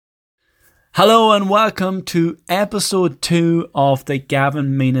Hello and welcome to episode 2 of the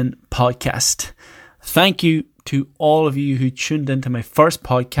Gavin Meenan podcast. Thank you to all of you who tuned into my first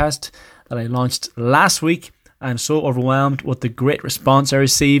podcast that I launched last week. I'm so overwhelmed with the great response I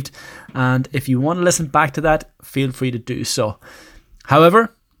received, and if you want to listen back to that, feel free to do so.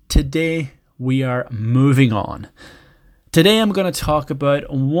 However, today we are moving on. Today I'm going to talk about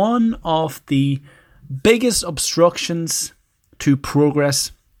one of the biggest obstructions to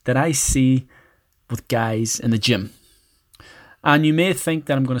progress that I see with guys in the gym. And you may think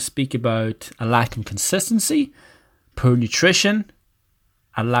that I'm going to speak about a lack of consistency, poor nutrition,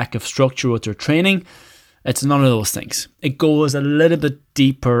 a lack of structure with their training. It's none of those things. It goes a little bit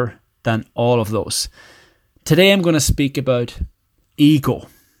deeper than all of those. Today I'm going to speak about ego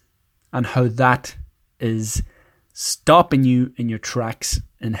and how that is stopping you in your tracks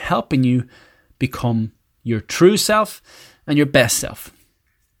and helping you become your true self and your best self.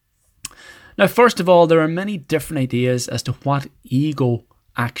 Now, first of all, there are many different ideas as to what ego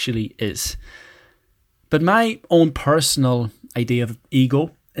actually is. But my own personal idea of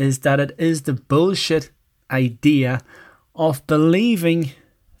ego is that it is the bullshit idea of believing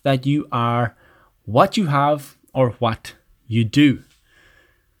that you are what you have or what you do.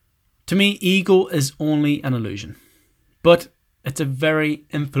 To me, ego is only an illusion, but it's a very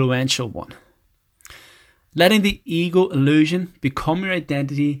influential one. Letting the ego illusion become your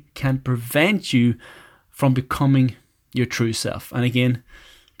identity can prevent you from becoming your true self. And again,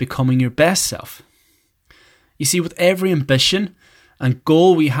 becoming your best self. You see, with every ambition and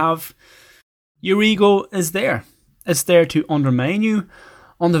goal we have, your ego is there. It's there to undermine you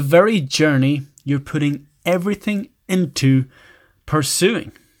on the very journey you're putting everything into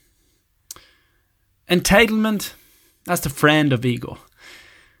pursuing. Entitlement, that's the friend of ego.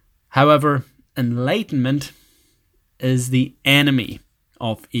 However, enlightenment is the enemy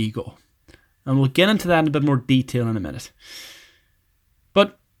of ego. And we'll get into that in a bit more detail in a minute.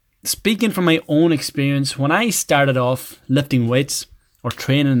 But speaking from my own experience, when I started off lifting weights or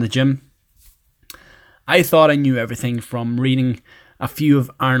training in the gym, I thought I knew everything from reading a few of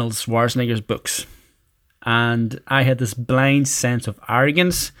Arnold Schwarzenegger's books. And I had this blind sense of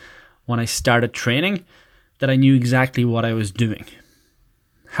arrogance when I started training that I knew exactly what I was doing.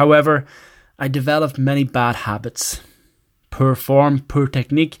 However, I developed many bad habits, poor form, poor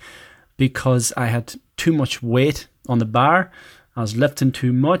technique, because I had too much weight on the bar. I was lifting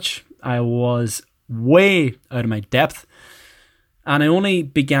too much. I was way out of my depth. And I only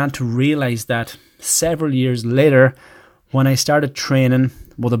began to realize that several years later when I started training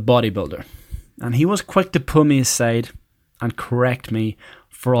with a bodybuilder. And he was quick to pull me aside and correct me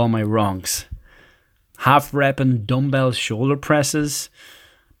for all my wrongs. Half repping dumbbell shoulder presses,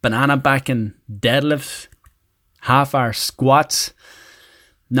 banana back and deadlifts, half-hour squats,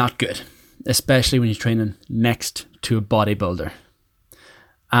 not good, especially when you're training next to a bodybuilder.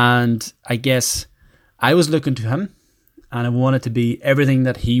 And I guess I was looking to him and I wanted to be everything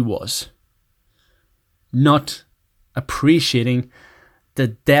that he was, not appreciating the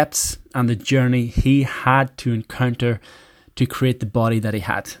depths and the journey he had to encounter to create the body that he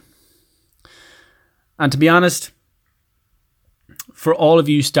had. And to be honest, for all of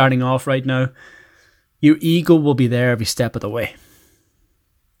you starting off right now, your ego will be there every step of the way.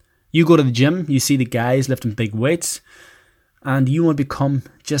 You go to the gym, you see the guys lifting big weights, and you want to become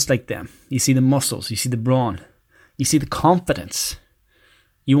just like them. You see the muscles, you see the brawn, you see the confidence.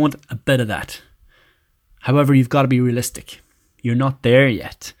 You want a bit of that. However, you've got to be realistic. You're not there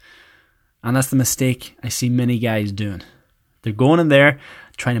yet. And that's the mistake I see many guys doing. They're going in there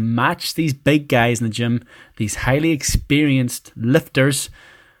trying to match these big guys in the gym, these highly experienced lifters,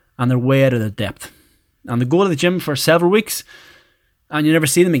 and they're way out of their depth. And they go to the gym for several weeks and you never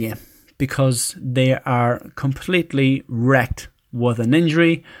see them again because they are completely wrecked with an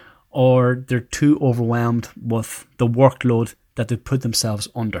injury or they're too overwhelmed with the workload that they put themselves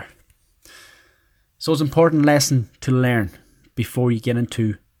under. So it's an important lesson to learn before you get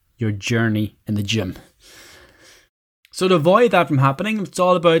into your journey in the gym. So to avoid that from happening, it's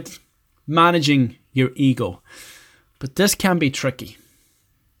all about managing your ego. But this can be tricky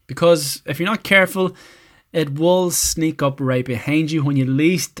because if you're not careful, it will sneak up right behind you when you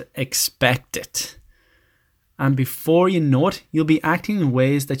least expect it. And before you know it, you'll be acting in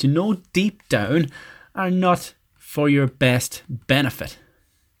ways that you know deep down are not for your best benefit.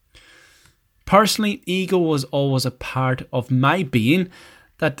 Personally, ego was always a part of my being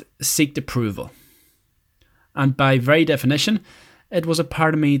that seeked approval. And by very definition, it was a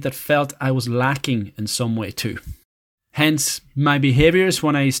part of me that felt I was lacking in some way too. Hence my behaviours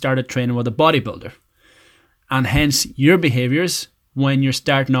when I started training with a bodybuilder. And hence your behaviours when you're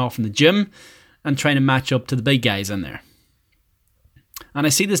starting off in the gym and trying to match up to the big guys in there. And I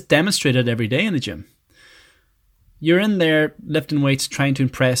see this demonstrated every day in the gym. You're in there lifting weights trying to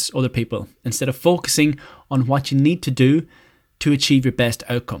impress other people instead of focusing on what you need to do to achieve your best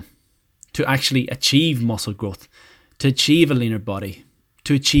outcome, to actually achieve muscle growth, to achieve a leaner body,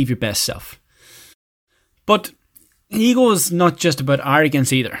 to achieve your best self. But ego is not just about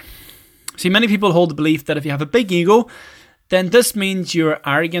arrogance either. See, many people hold the belief that if you have a big ego, then this means you're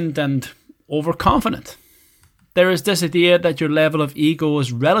arrogant and overconfident. There is this idea that your level of ego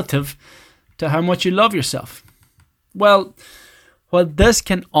is relative to how much you love yourself. Well, while this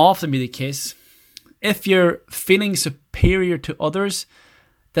can often be the case, if you're feeling superior to others,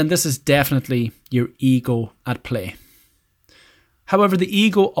 then this is definitely your ego at play. However, the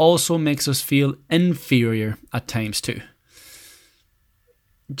ego also makes us feel inferior at times too.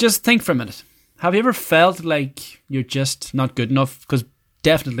 Just think for a minute. Have you ever felt like you're just not good enough? Because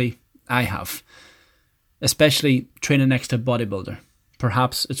definitely I have. Especially training next to a bodybuilder.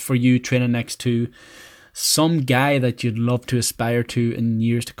 Perhaps it's for you training next to some guy that you'd love to aspire to in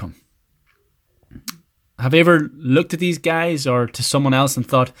years to come. Have you ever looked at these guys or to someone else and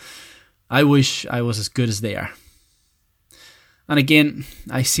thought, I wish I was as good as they are? And again,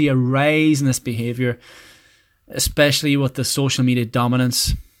 I see a rise in this behaviour, especially with the social media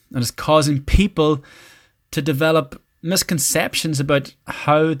dominance, and it's causing people to develop misconceptions about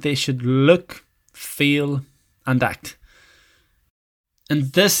how they should look, feel and act.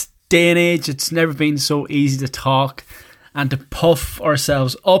 In this day and age, it's never been so easy to talk and to puff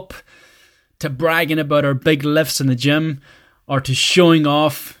ourselves up, to bragging about our big lifts in the gym, or to showing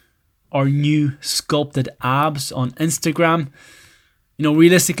off our new sculpted abs on Instagram. You know,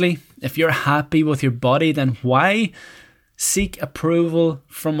 realistically, if you're happy with your body, then why seek approval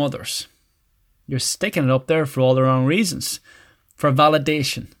from others? You're sticking it up there for all the wrong reasons. For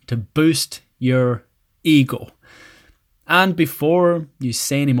validation, to boost your ego. And before you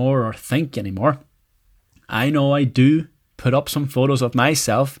say any more or think anymore, I know I do put up some photos of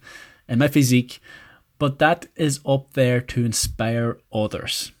myself and my physique, but that is up there to inspire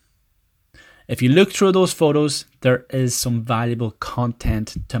others. If you look through those photos, there is some valuable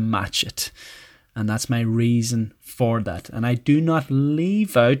content to match it. And that's my reason for that. And I do not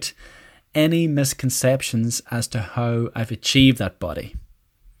leave out any misconceptions as to how I've achieved that body.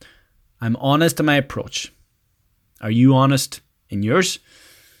 I'm honest in my approach. Are you honest in yours?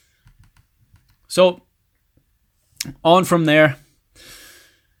 So, on from there,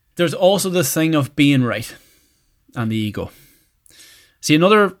 there's also the thing of being right and the ego. See,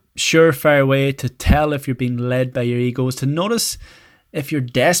 another surefire way to tell if you're being led by your ego is to notice if you're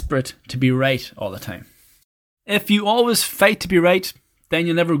desperate to be right all the time. If you always fight to be right, then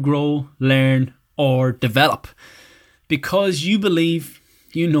you'll never grow, learn, or develop because you believe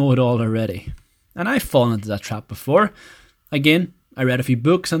you know it all already. And I've fallen into that trap before. Again, I read a few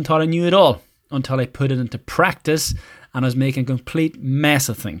books and thought I knew it all until I put it into practice and I was making a complete mess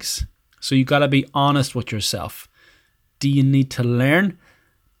of things. So you got to be honest with yourself. Do you need to learn?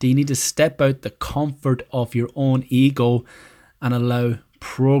 Do you need to step out the comfort of your own ego and allow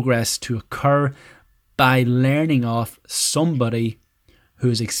progress to occur by learning off somebody who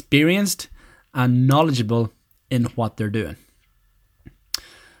is experienced and knowledgeable in what they're doing?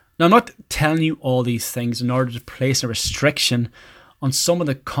 Now, I'm not telling you all these things in order to place a restriction on some of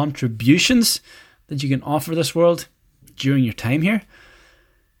the contributions that you can offer this world during your time here.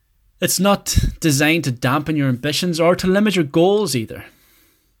 It's not designed to dampen your ambitions or to limit your goals either.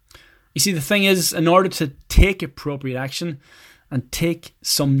 You see, the thing is, in order to take appropriate action and take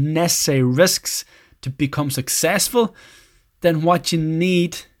some necessary risks to become successful, then what you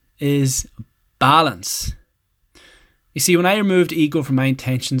need is balance. You see, when I removed ego from my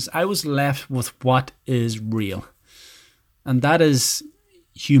intentions, I was left with what is real. And that is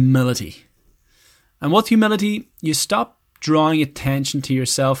humility. And with humility, you stop drawing attention to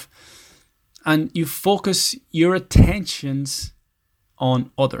yourself and you focus your attentions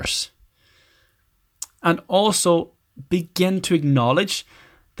on others. And also begin to acknowledge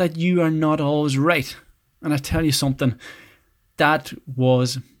that you are not always right. And I tell you something, that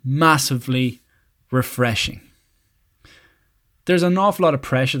was massively refreshing. There's an awful lot of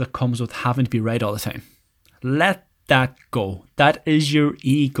pressure that comes with having to be right all the time. Let that go. That is your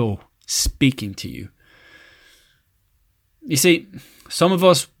ego speaking to you. You see, some of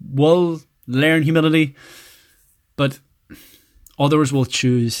us will learn humility, but others will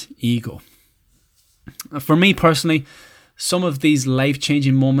choose ego. For me personally, some of these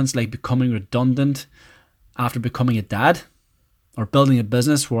life-changing moments, like becoming redundant after becoming a dad or building a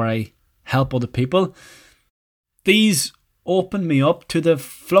business where I help other people, these opened me up to the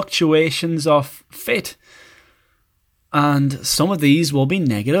fluctuations of fate. And some of these will be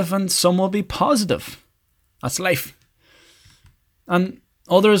negative and some will be positive. That's life. And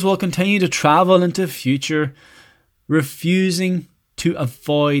others will continue to travel into the future, refusing to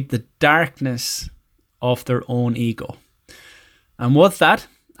avoid the darkness of their own ego. And with that,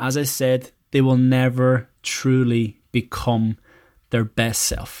 as I said, they will never truly become their best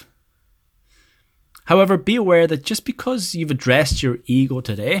self. However, be aware that just because you've addressed your ego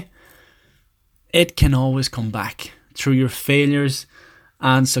today, it can always come back through your failures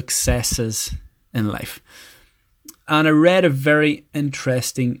and successes in life. And I read a very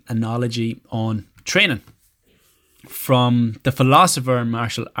interesting analogy on training from the philosopher and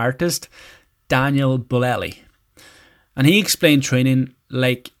martial artist Daniel Bolelli. And he explained training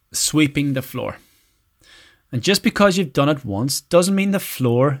like sweeping the floor. And just because you've done it once doesn't mean the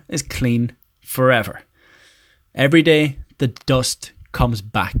floor is clean forever. Every day the dust comes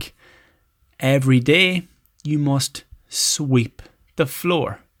back. Every day you must sweep the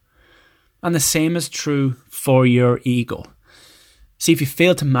floor. And the same is true for your ego. See, if you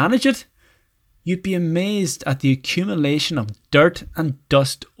fail to manage it, you'd be amazed at the accumulation of dirt and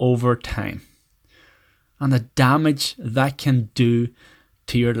dust over time and the damage that can do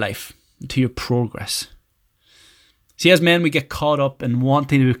to your life, to your progress. See, as men, we get caught up in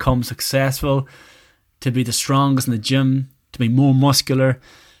wanting to become successful, to be the strongest in the gym, to be more muscular,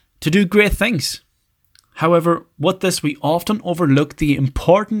 to do great things. However, with this, we often overlook the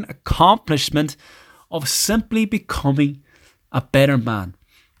important accomplishment of simply becoming a better man,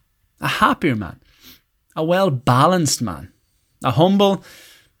 a happier man, a well-balanced man, a humble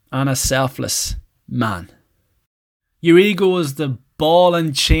and a selfless man. Your ego is the ball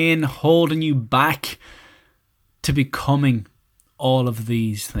and chain holding you back to becoming all of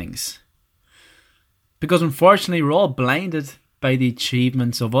these things. Because unfortunately, we're all blinded by the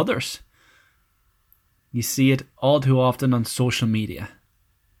achievements of others. You see it all too often on social media.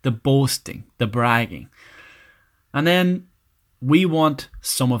 The boasting, the bragging. And then we want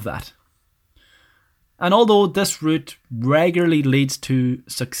some of that. And although this route regularly leads to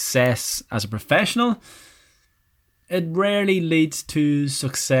success as a professional, it rarely leads to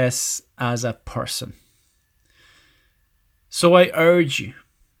success as a person. So I urge you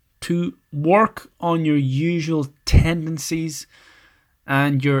to work on your usual tendencies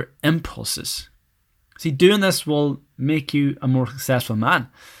and your impulses. See, doing this will make you a more successful man.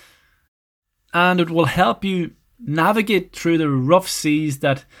 And it will help you navigate through the rough seas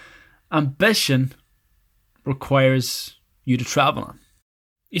that ambition requires you to travel on.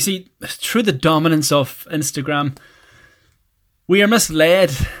 You see, through the dominance of Instagram, we are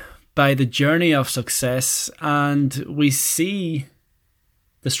misled by the journey of success, and we see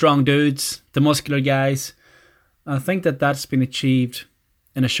the strong dudes, the muscular guys, and I think that that's been achieved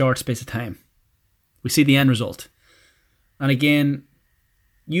in a short space of time. We see the end result. And again,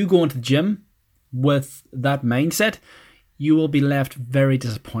 you go into the gym with that mindset, you will be left very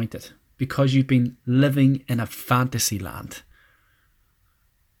disappointed because you've been living in a fantasy land.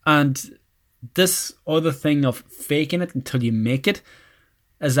 And this other thing of faking it until you make it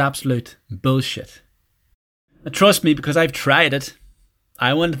is absolute bullshit. And trust me, because I've tried it.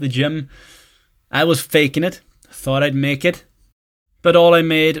 I went to the gym, I was faking it, thought I'd make it, but all I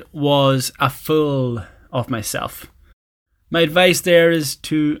made was a fool of myself. My advice there is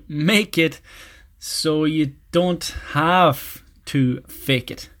to make it so you don't have to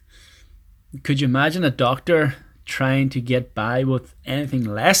fake it. Could you imagine a doctor trying to get by with anything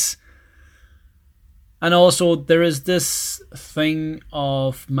less? And also, there is this thing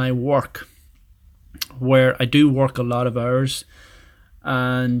of my work where I do work a lot of hours,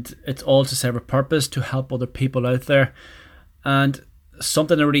 and it's all to serve a purpose to help other people out there. And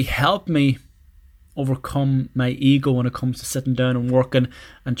something that really helped me overcome my ego when it comes to sitting down and working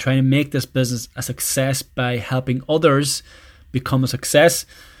and trying to make this business a success by helping others become a success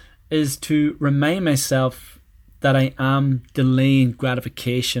is to remind myself that I am delaying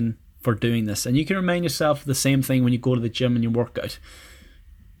gratification for doing this. And you can remind yourself the same thing when you go to the gym and you work out.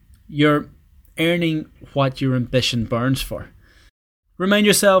 You're earning what your ambition burns for. Remind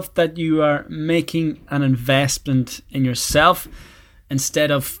yourself that you are making an investment in yourself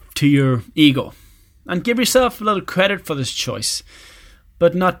instead of to your ego. And give yourself a little credit for this choice,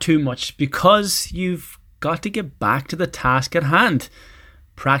 but not too much, because you've got to get back to the task at hand.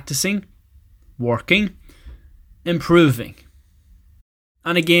 Practicing, working, improving.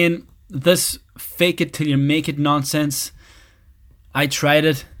 And again, this fake it till you make it nonsense, I tried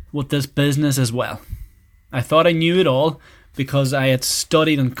it with this business as well. I thought I knew it all because I had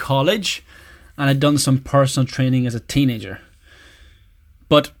studied in college and I'd done some personal training as a teenager.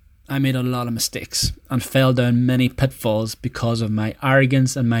 But I made a lot of mistakes and fell down many pitfalls because of my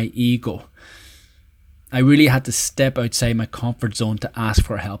arrogance and my ego. I really had to step outside my comfort zone to ask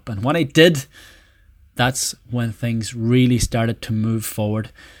for help. And when I did, that's when things really started to move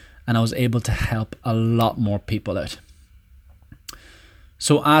forward and I was able to help a lot more people out.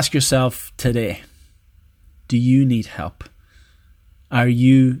 So ask yourself today, do you need help? Are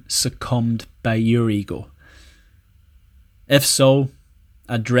you succumbed by your ego? If so,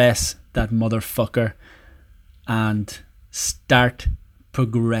 address that motherfucker and start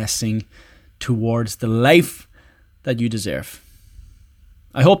progressing towards the life that you deserve.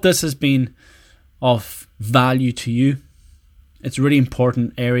 I hope this has been of value to you. It's a really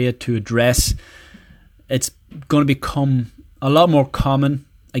important area to address. It's going to become a lot more common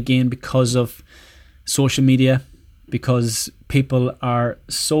again because of social media, because people are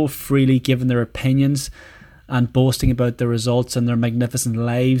so freely giving their opinions and boasting about their results and their magnificent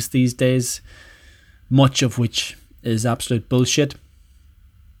lives these days, much of which is absolute bullshit.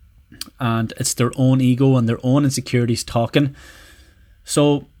 And it's their own ego and their own insecurities talking.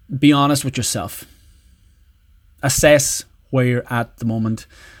 So be honest with yourself. Assess where you're at the moment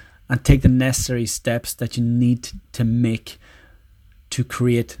and take the necessary steps that you need to make to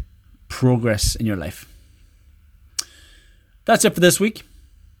create progress in your life. That's it for this week.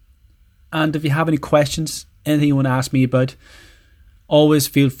 And if you have any questions, anything you want to ask me about, always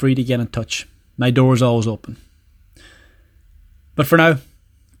feel free to get in touch. My door is always open. But for now,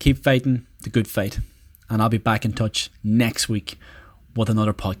 keep fighting the good fight. And I'll be back in touch next week with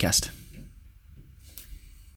another podcast.